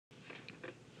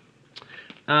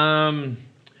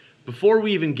Before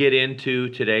we even get into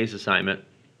today's assignment,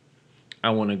 I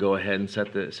want to go ahead and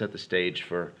set the stage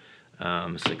for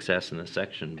success in this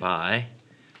section by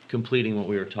completing what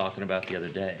we were talking about the other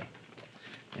day.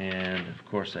 And of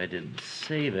course I didn't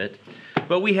save it,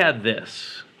 but we had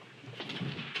this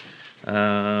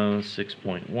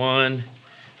 6.1.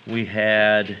 We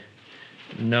had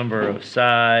number of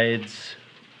sides,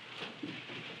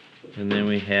 and then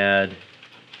we had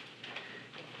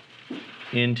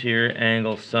interior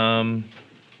angle sum,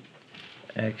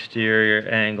 exterior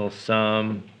angle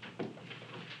sum,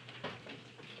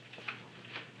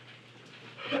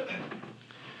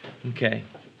 okay,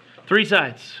 3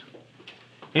 sides.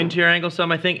 Interior angle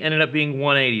sum, I think, ended up being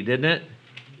 180, didn't it?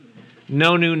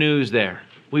 No new news there.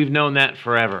 We've known that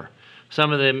forever.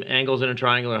 Some of the angles in a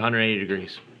triangle are 180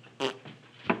 degrees.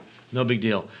 No big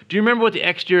deal. Do you remember what the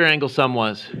exterior angle sum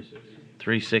was?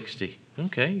 360.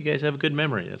 Okay, you guys have a good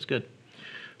memory. That's good.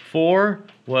 4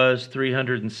 was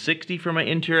 360 for my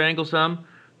interior angle sum.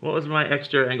 What was my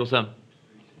exterior angle sum?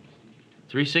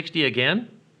 360 again?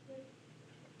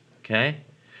 Okay.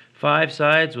 5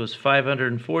 sides was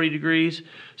 540 degrees.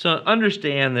 So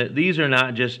understand that these are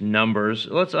not just numbers.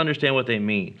 Let's understand what they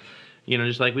mean. You know,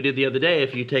 just like we did the other day,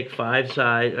 if you take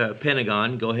 5-side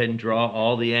pentagon, go ahead and draw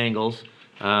all the angles,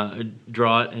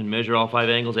 draw it and measure all 5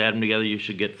 angles, add them together, you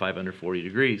should get 540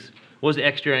 degrees. What was the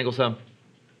exterior angle sum?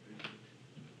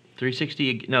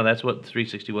 360, no, that's what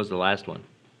 360 was the last one.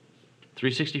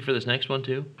 360 for this next one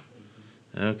too?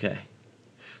 Okay.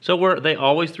 So were they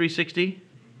always 360?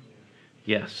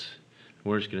 Yes.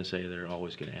 We're just going to say they're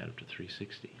always going to add up to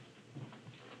 360.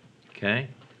 Okay.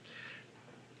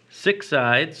 6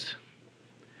 sides,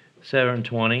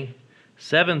 720.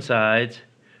 7 sides,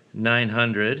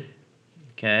 900.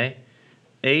 Okay.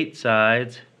 8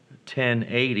 sides,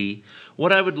 1080.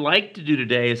 What I would like to do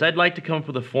today is I'd like to come up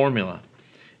with a formula.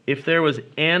 If there was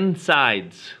n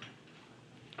sides,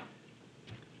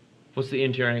 what's the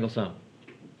interior angle sum?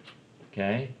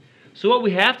 Okay. So what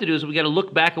we have to do is we got to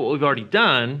look back at what we've already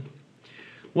done.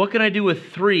 What can I do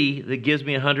with 3 that gives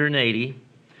me 180?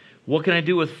 What can I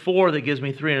do with 4 that gives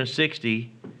me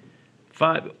 360?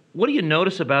 5. What do you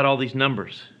notice about all these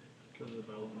numbers?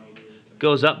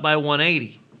 Goes up by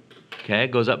 180. Okay,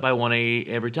 it goes up by 180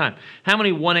 every time. How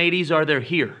many 180s are there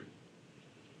here?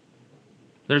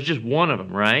 There's just one of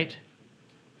them, right?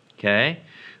 Okay.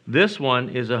 This one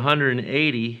is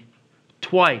 180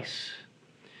 twice.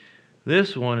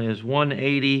 This one is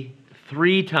 180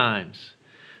 3 times.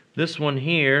 This one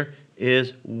here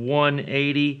is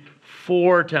 180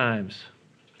 4 times.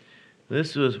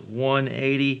 This is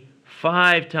 180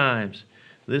 5 times.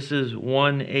 This is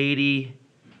 180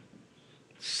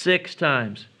 6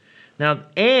 times. Now,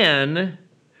 n,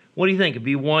 what do you think? It'd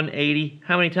be 180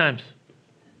 how many times?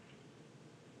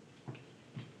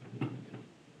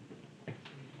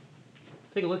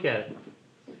 Take a look at it.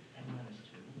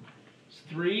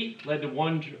 3 led to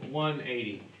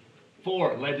 180.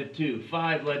 4 led to 2.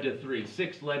 5 led to 3.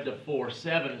 6 led to 4.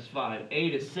 7 is 5.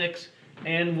 8 is 6.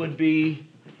 N would be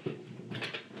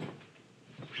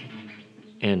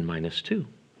n minus 2.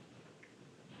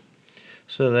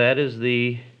 So that is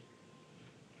the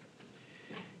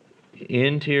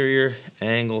interior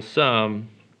angle sum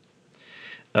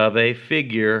of a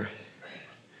figure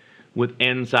with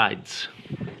n sides.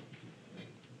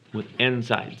 With n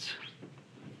sides.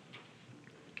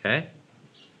 Okay?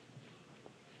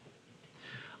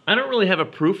 I don't really have a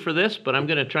proof for this, but I'm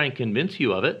going to try and convince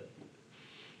you of it,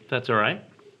 if that's all right.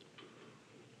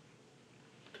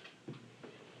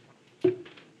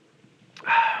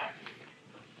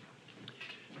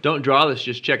 Don't draw this,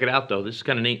 just check it out though. This is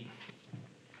kind of neat.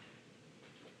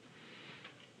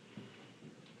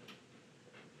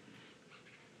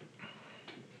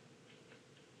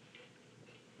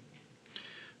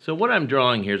 So what I'm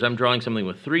drawing here is I'm drawing something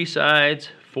with 3 sides,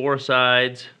 4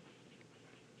 sides,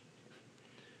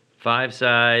 5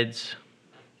 sides,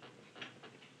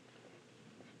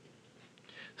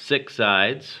 6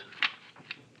 sides,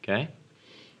 okay?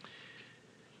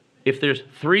 If there's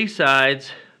 3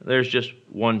 sides, there's just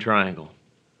one triangle.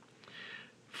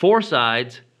 4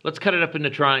 sides, let's cut it up into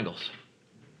triangles.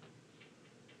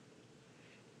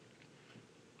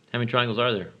 How many triangles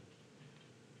are there?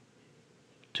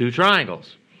 2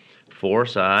 triangles. 4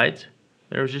 sides,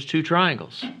 there's just 2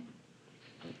 triangles.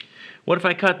 What if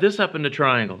I cut this up into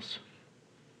triangles?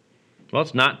 Well,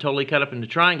 it's not totally cut up into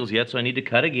triangles yet, so I need to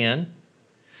cut again.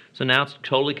 So now it's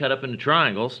totally cut up into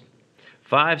triangles.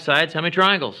 5 sides, how many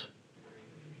triangles?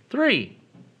 3.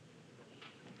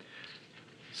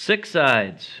 6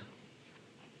 sides.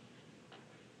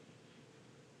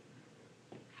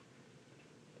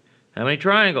 How many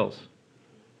triangles?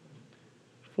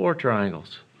 4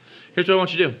 triangles. Here's what I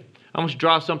want you to do. I want you to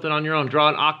draw something on your own. Draw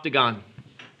an octagon.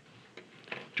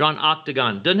 Draw an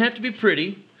octagon. Doesn't have to be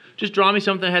pretty. Just draw me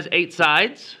something that has 8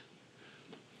 sides.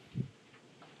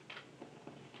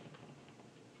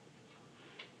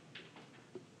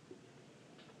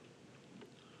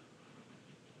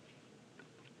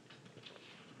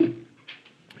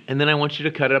 And then I want you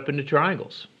to cut it up into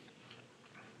triangles.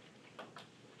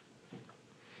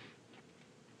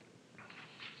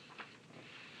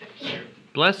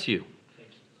 Bless you.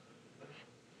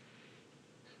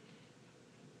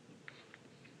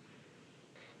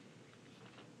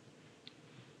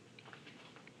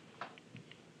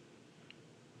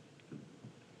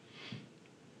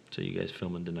 So you guys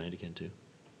filming tonight again too?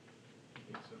 I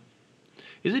think so.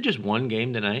 Is it just one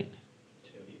game tonight?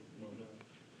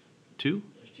 Two?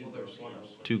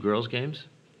 Two girls games?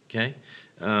 Okay.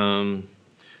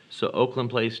 So Oakland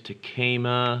plays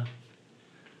Takema.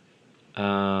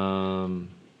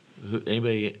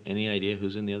 Anybody, any idea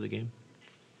who's in the other game?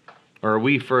 Or are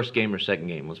we first game or second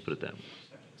game? Let's put it that way.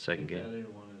 Second game. The other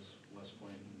one is West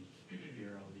Point and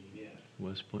BRLD. Yeah.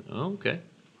 West Point. Oh, okay.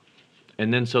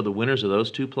 And then so the winners of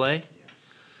those two play?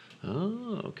 Yeah.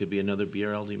 Oh, could be another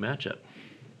BRLD matchup.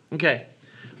 Okay.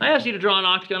 I asked you to draw an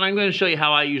octagon. I'm going to show you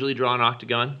how I usually draw an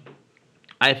octagon.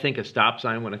 I think a stop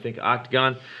sign when I think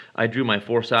octagon. I drew my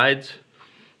 4 sides.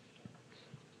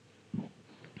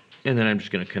 And then I'm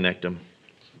just going to connect them.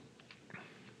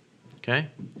 Okay?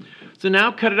 So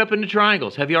now cut it up into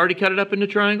triangles. Have you already cut it up into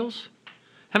triangles?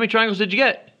 How many triangles did you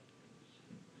get?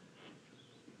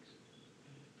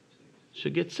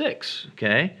 Should get 6.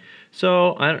 Okay?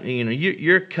 So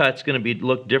your cut's going to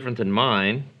look different than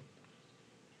mine.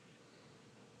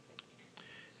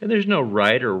 And there's no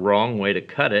right or wrong way to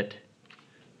cut it.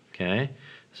 Okay?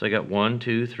 So I got 1,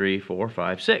 2, 3, 4,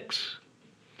 5, 6.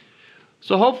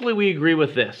 So hopefully we agree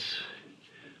with this.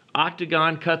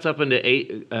 Octagon cuts up into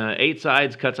 8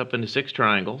 sides, cuts up into 6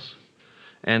 triangles.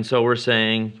 And so we're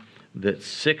saying that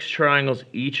 6 triangles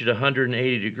each at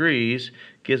 180 degrees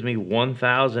gives me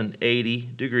 1,080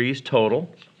 degrees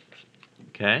total.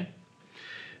 Okay?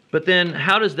 But then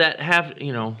how does that have,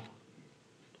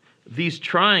 these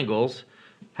triangles,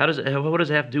 what does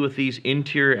it have to do with these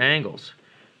interior angles?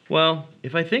 Well,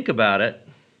 if I think about it,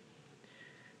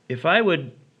 if I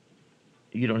would,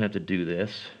 you don't have to do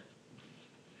this,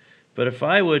 but if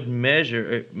I would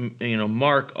measure,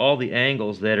 mark all the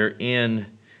angles that are in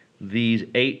these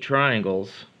 8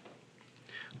 triangles,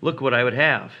 look what I would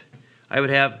have. I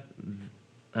would have,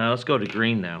 let's go to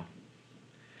green now.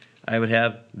 I would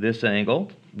have this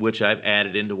angle, which I've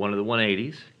added into one of the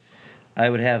 180s. I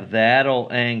would have that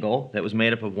old angle that was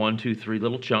made up of 1, 2, 3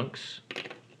 little chunks.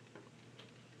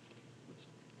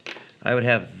 I would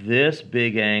have this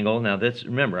big angle. Now this,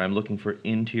 remember, I'm looking for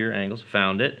interior angles.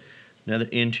 Found it. Another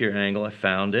interior angle. I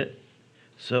found it.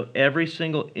 So every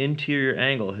single interior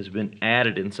angle has been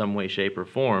added in some way, shape, or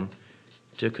form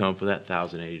to come for that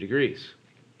 1,080 degrees.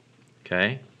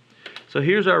 Okay? So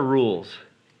here's our rules.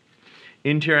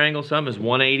 Interior angle sum is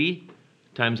 180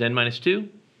 times n minus 2.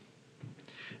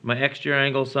 My exterior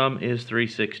angle sum is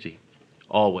 360.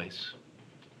 Always.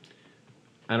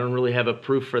 I don't really have a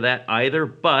proof for that either,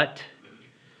 but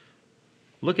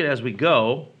look at as we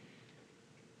go.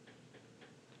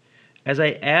 As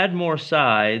I add more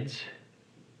sides,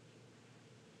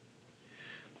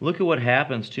 look at what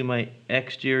happens to my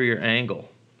exterior angle.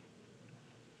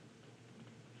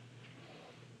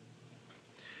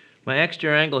 My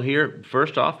exterior angle here,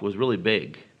 first off, was really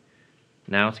big.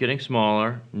 Now it's getting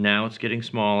smaller, now it's getting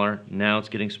smaller, now it's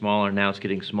getting smaller, now it's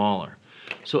getting smaller.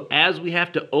 So as we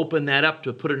have to open that up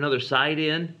to put another side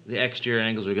in, the exterior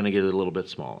angles are going to get a little bit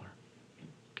smaller.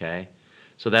 Okay?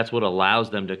 So that's what allows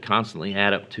them to constantly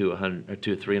add up to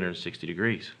 360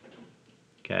 degrees.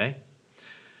 Okay?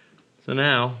 So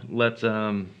now let's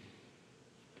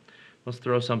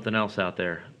throw something else out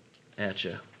there at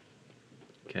you.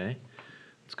 Okay?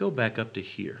 Let's go back up to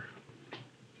here.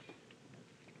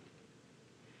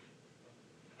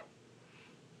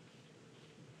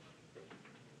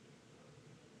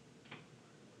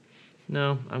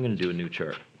 No, I'm going to do a new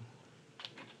chart.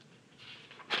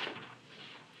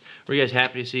 Were you guys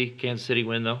happy to see Kansas City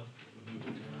win, though?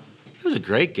 It was a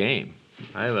great game.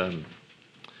 I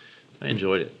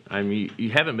enjoyed it. I mean, you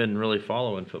haven't been really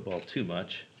following football too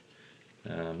much.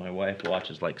 My wife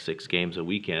watches like 6 games a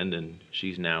weekend, and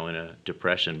she's now in a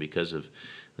depression because of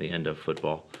the end of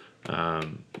football.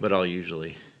 But I'll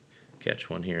usually catch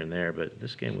one here and there. But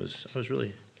this game I was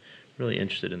really, really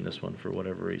interested in this one for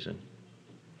whatever reason.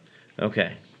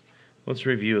 Okay, let's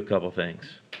review a couple things.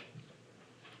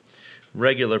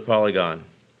 Regular polygon.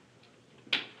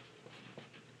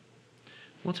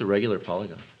 What's a regular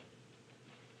polygon?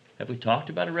 Have we talked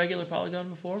about a regular polygon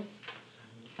before?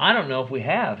 I don't know if we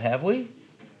have we?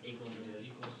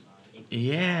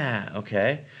 Yeah,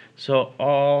 okay. So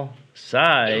all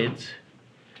sides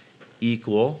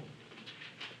equal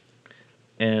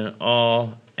and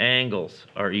all angles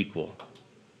are equal.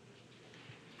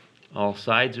 All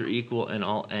sides are equal and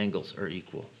all angles are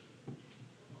equal.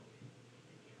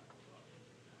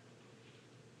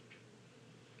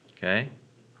 Okay?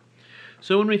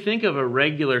 So when we think of a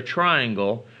regular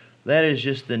triangle, that is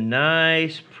just the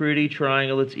nice, pretty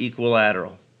triangle that's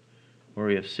equilateral, where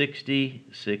we have 60,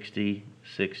 60,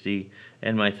 60,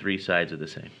 and my three sides are the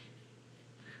same.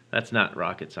 That's not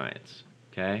rocket science,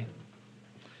 okay?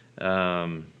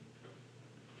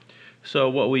 So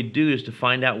what we do is, to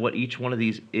find out what each one of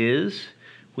these is,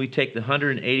 we take the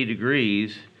 180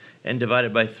 degrees and divide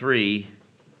it by 3.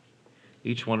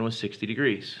 Each one was 60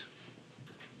 degrees.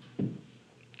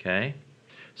 Okay?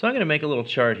 So I'm going to make a little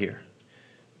chart here.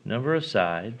 Number of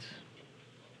sides,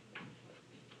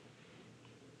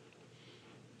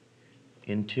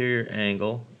 interior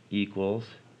angle equals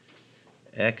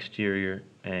exterior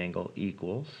angle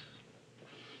equals,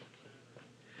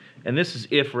 and this is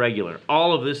if regular.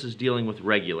 All of this is dealing with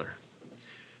regular.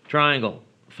 Triangle,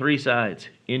 3 sides,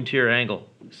 interior angle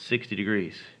 60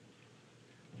 degrees.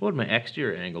 What would my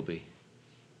exterior angle be?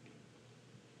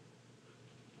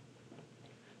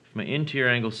 If my interior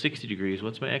angle is 60 degrees,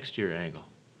 what's my exterior angle?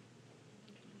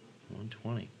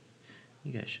 120.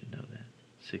 You guys should know that.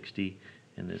 60,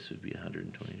 and this would be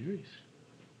 120 degrees.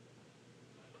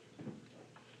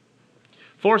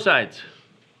 4 sides.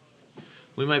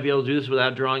 We might be able to do this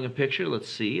without drawing a picture. Let's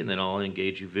see, and then I'll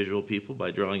engage you visual people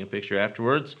by drawing a picture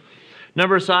afterwards.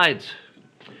 Number of sides.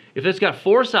 If it's got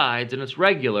 4 sides and it's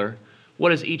regular, what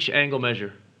does each angle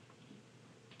measure?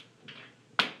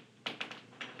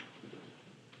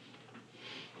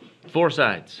 Four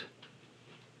sides.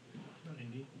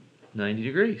 90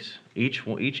 degrees. Each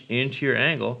interior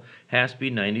angle has to be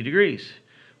 90 degrees.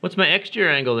 What's my exterior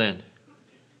angle then?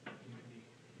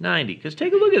 90. Because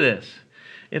take a look at this.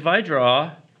 If I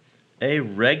draw a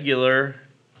regular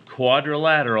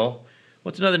quadrilateral,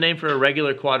 what's another name for a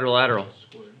regular quadrilateral?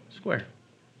 Square.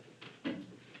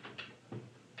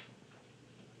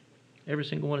 Every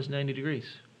single one is 90 degrees.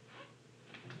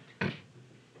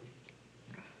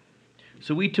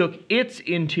 So we took its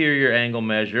interior angle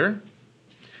measure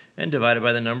and divided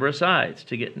by the number of sides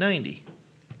to get 90.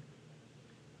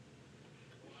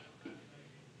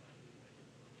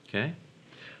 Okay?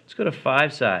 Let's go to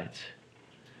 5 sides.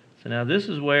 So now this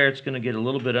is where it's going to get a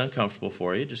little bit uncomfortable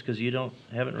for you, just because you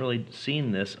haven't really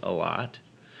seen this a lot.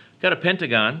 Got a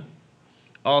pentagon.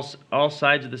 All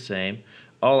sides are the same.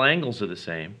 All angles are the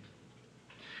same.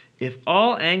 If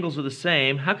all angles are the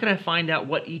same, how can I find out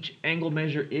what each angle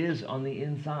measure is on the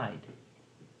inside?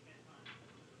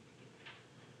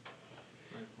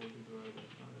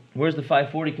 Where's the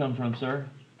 540 come from, sir?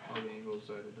 All the angles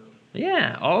added up.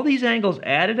 Yeah, all these angles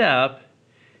added up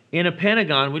in a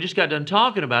pentagon we just got done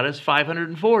talking about is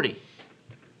 540.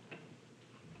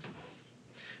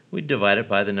 We divide it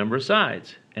by the number of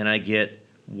sides, and I get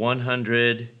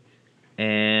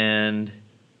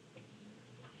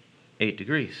 108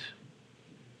 degrees.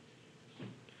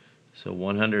 So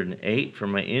 108 for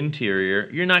my interior.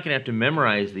 You're not going to have to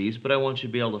memorize these, but I want you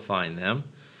to be able to find them.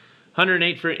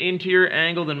 108 for an interior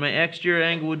angle, then my exterior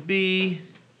angle would be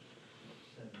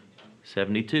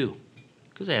 72.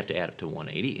 Because I have to add up to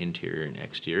 180, interior and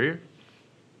exterior.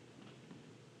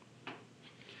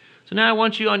 So now I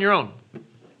want you on your own.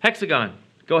 Hexagon.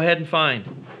 Go ahead and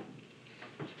find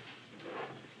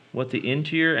what the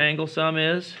interior angle sum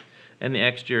is and the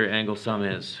exterior angle sum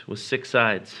is with 6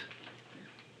 sides.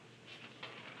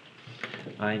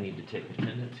 I need to take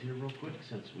attendance here real quick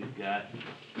since we've got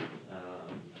a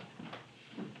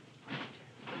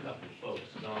couple folks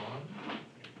gone.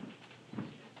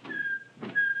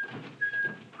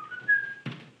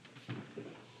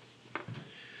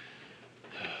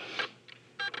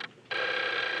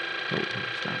 Oh,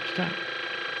 stop.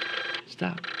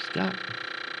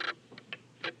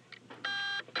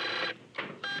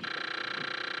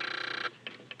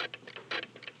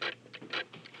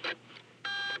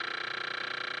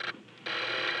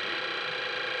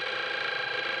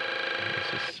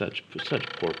 This is such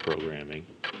poor programming.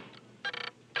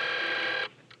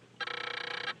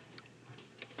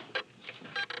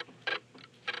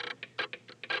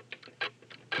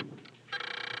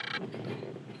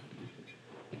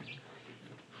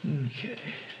 Okay.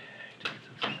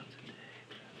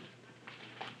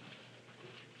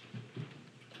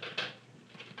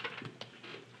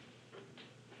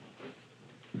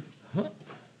 Huh.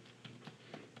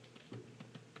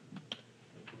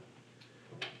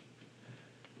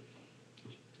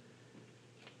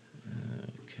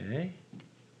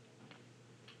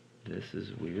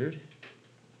 is weird.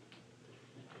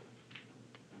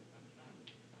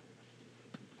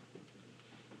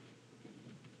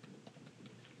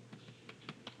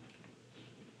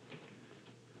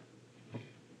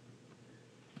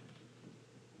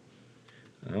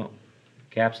 Oh,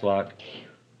 caps lock.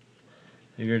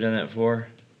 Have you ever done that before?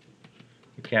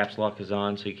 Your caps lock is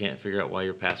on, so you can't figure out why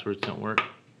your passwords don't work.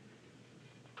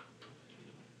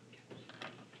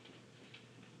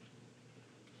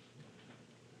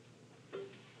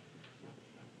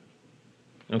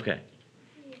 Okay.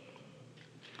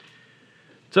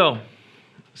 So,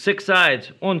 6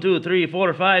 sides. 1, 2, 3,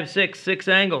 4, 5, 6. 6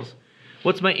 angles.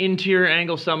 What's my interior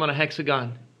angle sum on a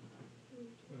hexagon?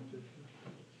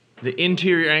 The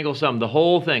interior angle sum, the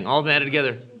whole thing, all of them added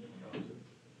together.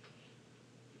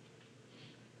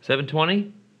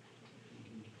 720?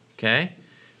 Okay.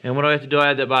 And what do I have to do?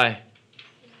 I add that by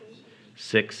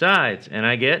 6 sides, and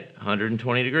I get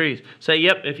 120 degrees. Say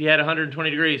yep if you had 120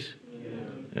 degrees.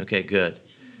 Yeah. Okay, good.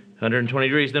 120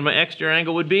 degrees. Then my exterior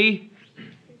angle would be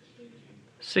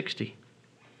 60.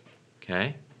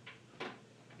 Okay.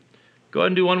 Go ahead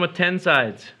and do one with 10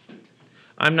 sides.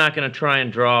 I'm not going to try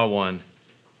and draw one.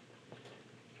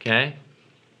 Okay.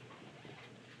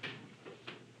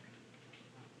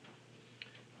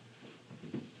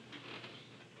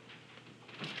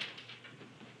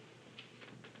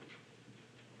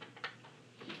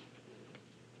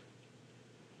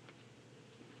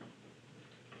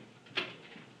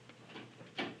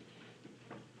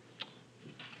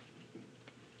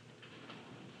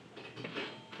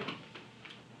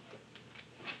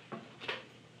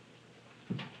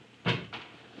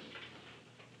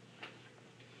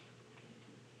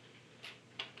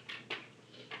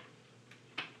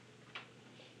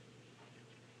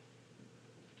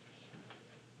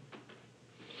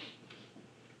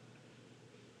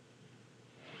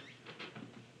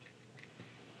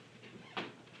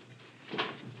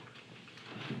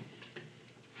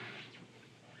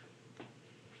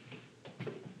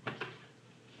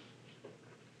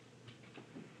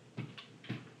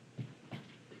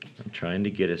 Trying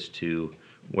to get us to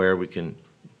where we can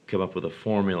come up with a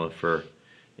formula for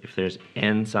if there's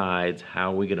n sides,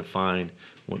 how are we going to find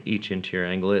what each interior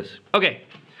angle is? Okay,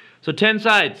 so 10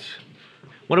 sides.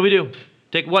 What do we do?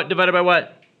 Take what divided by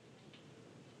what?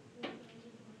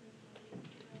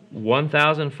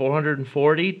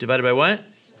 1,440 divided by what?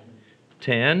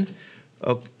 10.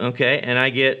 Okay, and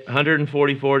I get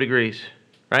 144 degrees,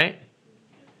 right?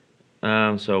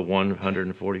 So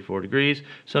 144 degrees.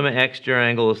 So my exterior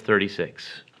angle is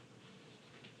 36.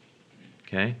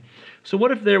 Okay. So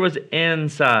what if there was n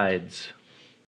sides?